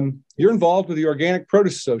 You're involved with the Organic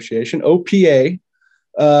Produce Association, OPA.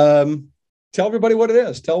 Tell everybody what it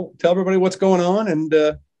is. Tell everybody what's going on, and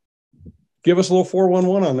give us a little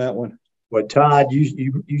 411 on that one. Well, Todd,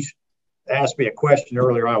 you asked me a question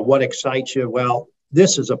earlier on what excites you. Well,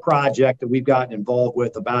 this is a project that we've gotten involved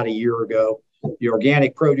with about a year ago. The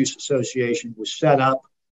Organic Produce Association was set up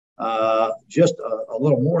just a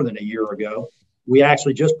little more than a year ago. We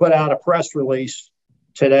actually just put out a press release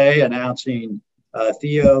today announcing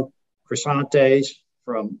Theo Crisantes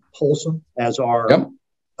from Wholesome as our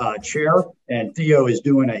chair. And Theo is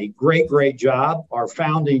doing a great job. Our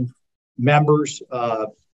founding members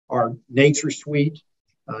are Nature Sweet,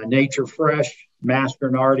 Nature Fresh, Master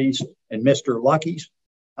Nardies, and Mr. Lucky's.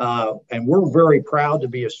 And we're very proud to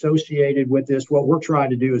be associated with this. What we're trying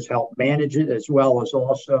to do is help manage it, as well as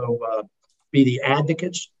also be the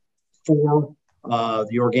advocates for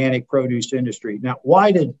the organic produce industry. Now, why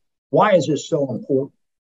is this so important?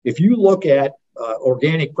 If you look at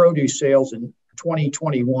organic produce sales in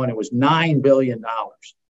 2021, it was $9 billion.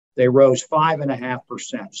 They rose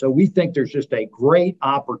 5.5%. So we think there's just a great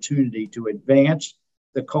opportunity to advance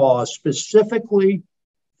the cause specifically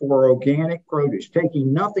for organic produce,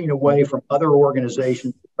 taking nothing away from other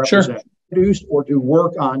organizations that represent produce or do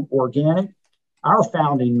work on organic. Our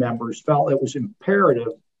founding members felt it was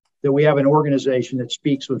imperative that we have an organization that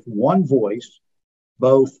speaks with one voice,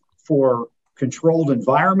 both for controlled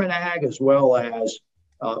environment ag as well as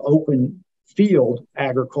open field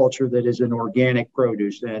agriculture that is an organic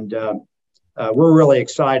produce. And we're really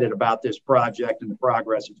excited about this project and the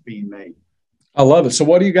progress that's being made. I love it. So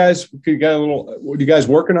what are you guys working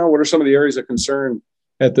on? What are some of the areas of concern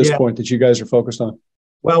at this point that you guys are focused on?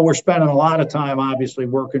 Well, we're spending a lot of time, obviously,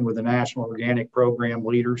 working with the National Organic Program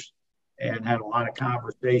leaders and had a lot of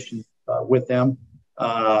conversations with them.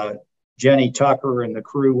 Jenny Tucker and the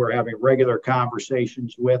crew we're having regular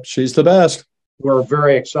conversations with. She's the best. We're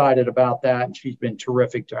very excited about that, and she's been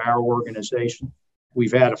terrific to our organization.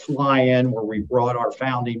 We've had a fly-in where we brought our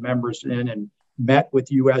founding members in and met with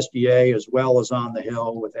USDA as well as on the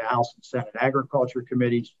Hill with the House and Senate Agriculture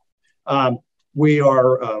Committees. We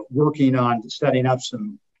are working on setting up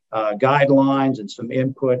some guidelines and some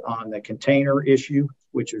input on the container issue,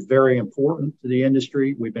 which is very important to the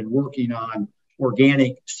industry. We've been working on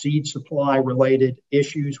organic seed supply related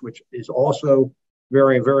issues, which is also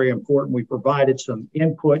very important. We provided some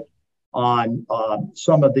input on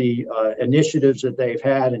some of the initiatives that they've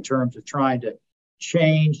had in terms of trying to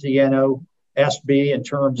change the NOSB in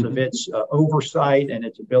terms of its oversight and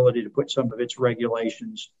its ability to put some of its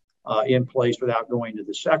regulations in place without going to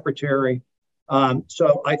the secretary.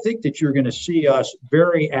 So I think that you're going to see us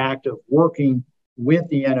very active working with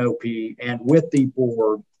the NOP and with the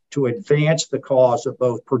board to advance the cause of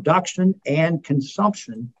both production and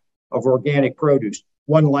consumption of organic produce.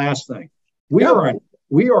 One last thing. We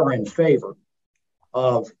are in favor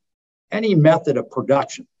of any method of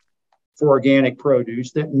production for organic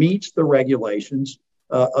produce that meets the regulations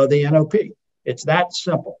of the NOP. It's that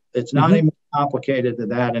simple. It's not any more complicated than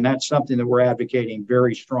that. And that's something that we're advocating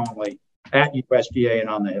very strongly at USDA and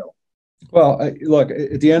on the Hill. Well, look,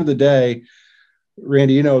 at the end of the day,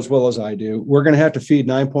 Randy, you know as well as I do, we're going to have to feed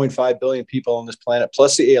 9.5 billion people on this planet,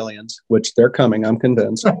 plus the aliens, which they're coming, I'm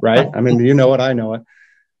convinced, right? I mean, you know it, I know it.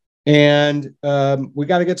 And we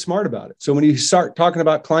got to get smart about it. So when you start talking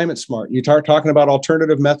about climate smart, you start talking about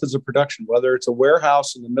alternative methods of production, whether it's a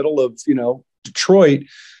warehouse in the middle of, Detroit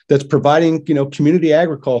that's providing, community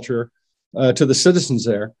agriculture to the citizens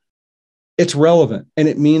there, it's relevant and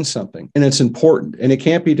it means something and it's important and it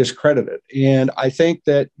can't be discredited. And I think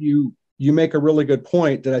that you make a really good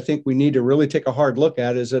point that I think we need to really take a hard look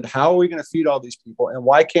at, is that how are we going to feed all these people and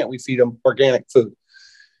why can't we feed them organic food?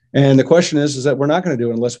 And the question is that we're not going to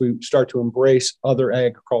do it unless we start to embrace other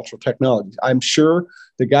agricultural technologies. I'm sure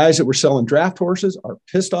the guys that were selling draft horses are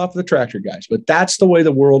pissed off at the tractor guys, but that's the way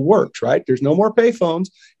the world works, right? There's no more payphones.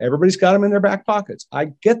 Everybody's got them in their back pockets.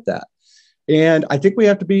 I get that. And I think we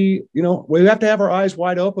have to be, we have to have our eyes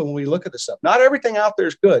wide open when we look at this stuff. Not everything out there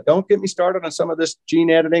is good. Don't get me started on some of this gene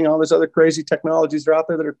editing, all these other crazy technologies that are out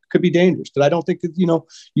there that could be dangerous. But I don't think that, you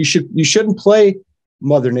shouldn't play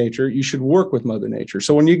Mother Nature. You should work with Mother Nature.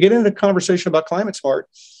 So when you get into a conversation about climate smart,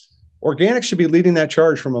 organics should be leading that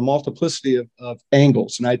charge from a multiplicity of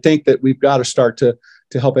angles. And I think that we've got to start to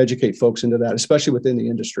help educate folks into that, especially within the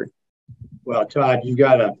industry. Well, Todd, you've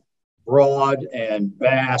got a broad and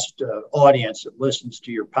vast audience that listens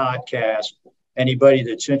to your podcast. Anybody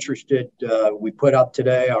that's interested, we put up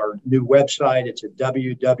today our new website. It's at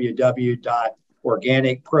www.organic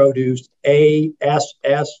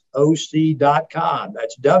organicproduceassoc.com.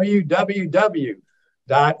 That's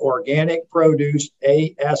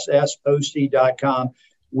www.organicproduceassoc.com.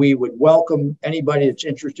 We would welcome anybody that's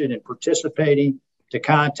interested in participating to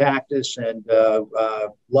contact us, and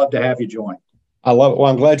love to have you join. I love it. Well,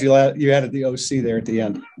 I'm glad you added the OC there at the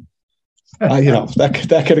end.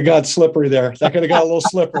 That could have got slippery there. That could have got a little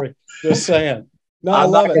slippery. Just saying. No, I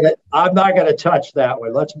love it. I'm not going to touch that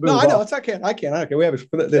one. Let's move on. No, I know. I can't. We have,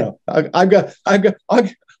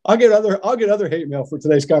 I'll get other hate mail for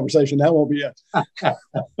today's conversation. That won't be it.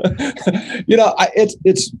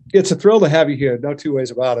 It's a thrill to have you here. No two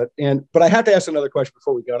ways about it. But I have to ask another question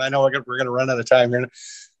before we go. And I know we're going to run out of time here.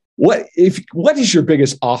 What is your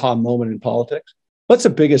biggest aha moment in politics? What's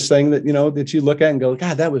the biggest thing that you look at and go,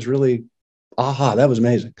 God, that was really aha. That was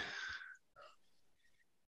amazing.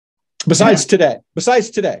 Besides today,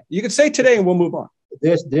 you could say today and we'll move on.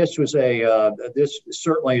 This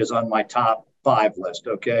certainly is on my top 5 list.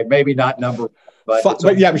 Okay. Maybe not number, but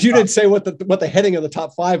you didn't say what the heading of the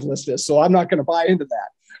top 5 list is. So I'm not going to buy into that.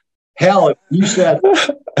 Hell, if you said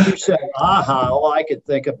AHA, all I could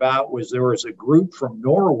think about was there was a group from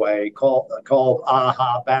Norway called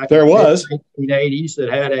AHA back in the 1980s that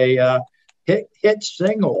had a hit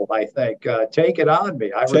single, I think. Take It On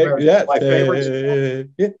Me. I remember my favorite.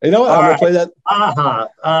 You know what? I'm going to play that.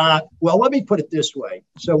 AHA. Well, let me put it this way.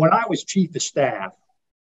 So when I was chief of staff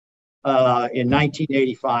in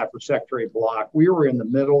 1985 for Secretary Block, we were in the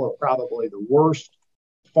middle of probably the worst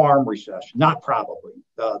farm recession, not probably,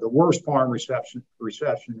 the worst farm recession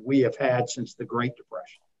we have had since the Great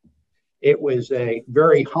Depression. It was a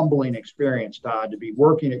very humbling experience, Todd, to be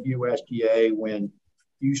working at USDA when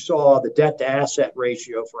you saw the debt to asset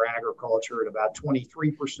ratio for agriculture at about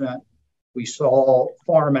 23%. We saw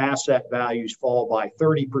farm asset values fall by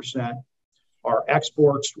 30%. Our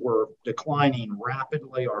exports were declining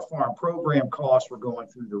rapidly. Our farm program costs were going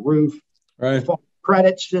through the roof. Right. The farm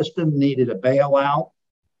credit system needed a bailout.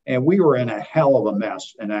 And we were in a hell of a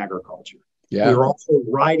mess in agriculture. Yeah. We were also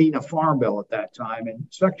writing a farm bill at that time. And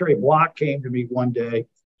Secretary Block came to me one day,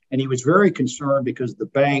 and he was very concerned because the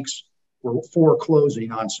banks were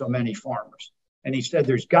foreclosing on so many farmers. And he said,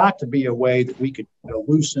 there's got to be a way that we could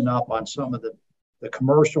loosen up on some of the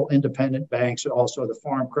commercial independent banks and also the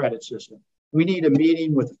farm credit system. We need a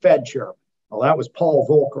meeting with the Fed chairman. Well, that was Paul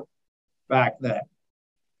Volcker back then.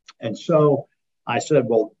 And so I said,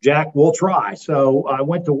 well, Jack, we'll try. So I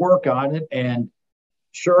went to work on it. And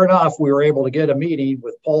sure enough, we were able to get a meeting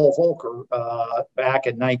with Paul Volcker back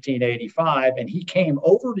in 1985. And he came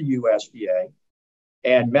over to USDA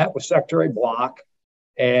and met with Secretary Block.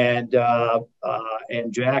 And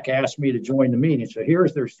Jack asked me to join the meeting. So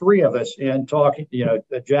there's 3 of us in talking,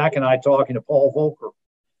 Jack and I talking to Paul Volcker.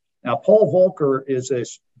 Now, Paul Volcker is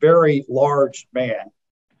this very large man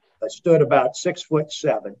that stood about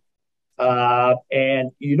 6'7".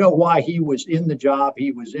 And you know why he was in the job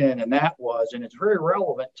he was in, and it's very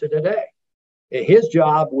relevant to today. His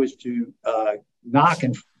job was to knock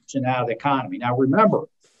inflation out of the economy. Now, remember,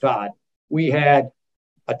 Todd, we had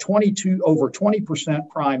over 20%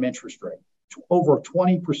 prime interest rate, over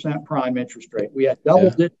 20% prime interest rate. We had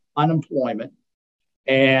double-digit unemployment,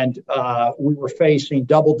 and we were facing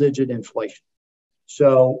double-digit inflation.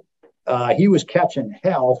 So he was catching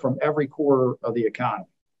hell from every quarter of the economy.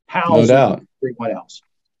 No doubt. Everyone else.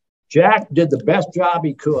 Jack did the best job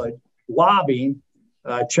he could lobbying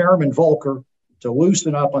Chairman Volcker to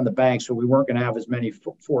loosen up on the bank so we weren't going to have as many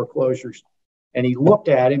foreclosures. And he looked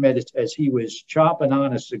at him as he was chopping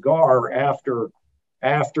on a cigar after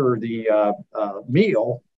the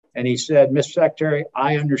meal. And he said, Mr. Secretary,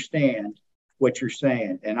 I understand what you're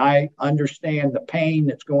saying. And I understand the pain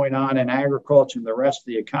that's going on in agriculture and the rest of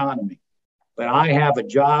the economy. But I have a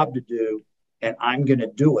job to do. And I'm going to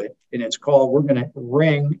do it. And it's called, we're going to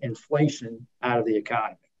wring inflation out of the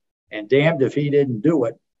economy. And damned if he didn't do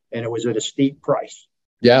it. And it was at a steep price.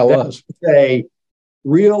 Yeah, it was. A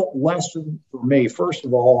real lesson for me. First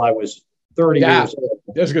of all, I was 30 years old.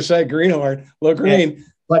 I was going to say greenhorn, look green.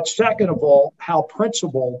 But second of all, how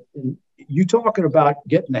principled, you talking about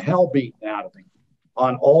getting the hell beaten out of him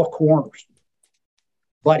on all corners.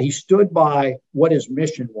 But he stood by what his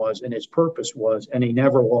mission was and his purpose was, and he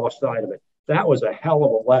never lost sight of it. That was a hell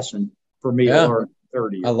of a lesson for me to learn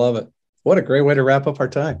 30 years. I love it. What a great way to wrap up our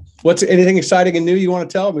time. What's anything exciting and new you want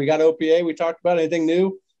to tell them? We got OPA. We talked about anything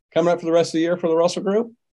new coming up for the rest of the year for the Russell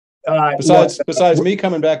Group? Besides me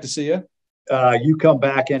coming back to see you. You come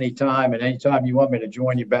back anytime, and anytime you want me to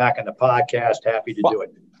join you back on the podcast, happy to do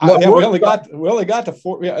it. We only got to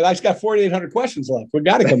four. I just got 4,800 questions left. We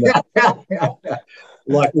got to come back.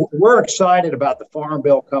 Look, we're excited about the Farm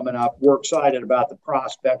Bill coming up. We're excited about the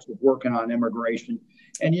prospects of working on immigration.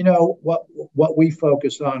 And you know what we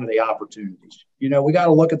focus on are the opportunities. You know, we got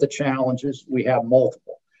to look at the challenges. We have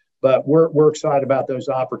multiple, but we're excited about those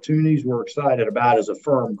opportunities. We're excited about as a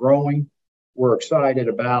firm growing. We're excited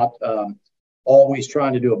about always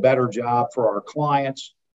trying to do a better job for our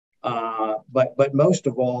clients. But most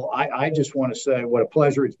of all, I just want to say what a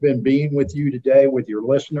pleasure it's been being with you today, with your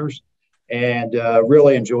listeners, and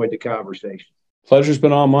really enjoyed the conversation. Pleasure's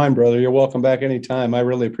been all mine, brother. You're welcome back anytime. I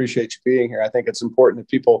really appreciate you being here. I think it's important that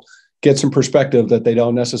people get some perspective that they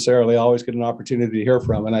don't necessarily always get an opportunity to hear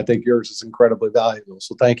from. And I think yours is incredibly valuable.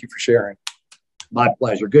 So thank you for sharing. My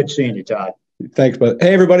pleasure. Good seeing you, Todd. Thanks, bud.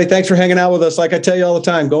 Hey, everybody. Thanks for hanging out with us. Like I tell you all the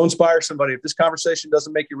time, go inspire somebody. If this conversation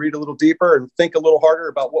doesn't make you read a little deeper and think a little harder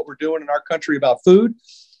about what we're doing in our country about food,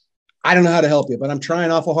 I don't know how to help you, but I'm trying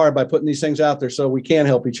awful hard by putting these things out there so we can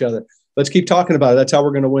help each other. Let's keep talking about it. That's how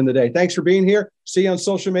we're going to win the day. Thanks for being here. See you on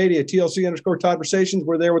social media, TLC_Toddversations.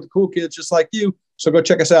 We're there with the cool kids just like you. So go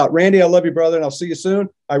check us out. Randy, I love you, brother, and I'll see you soon.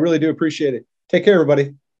 I really do appreciate it. Take care,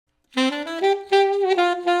 everybody.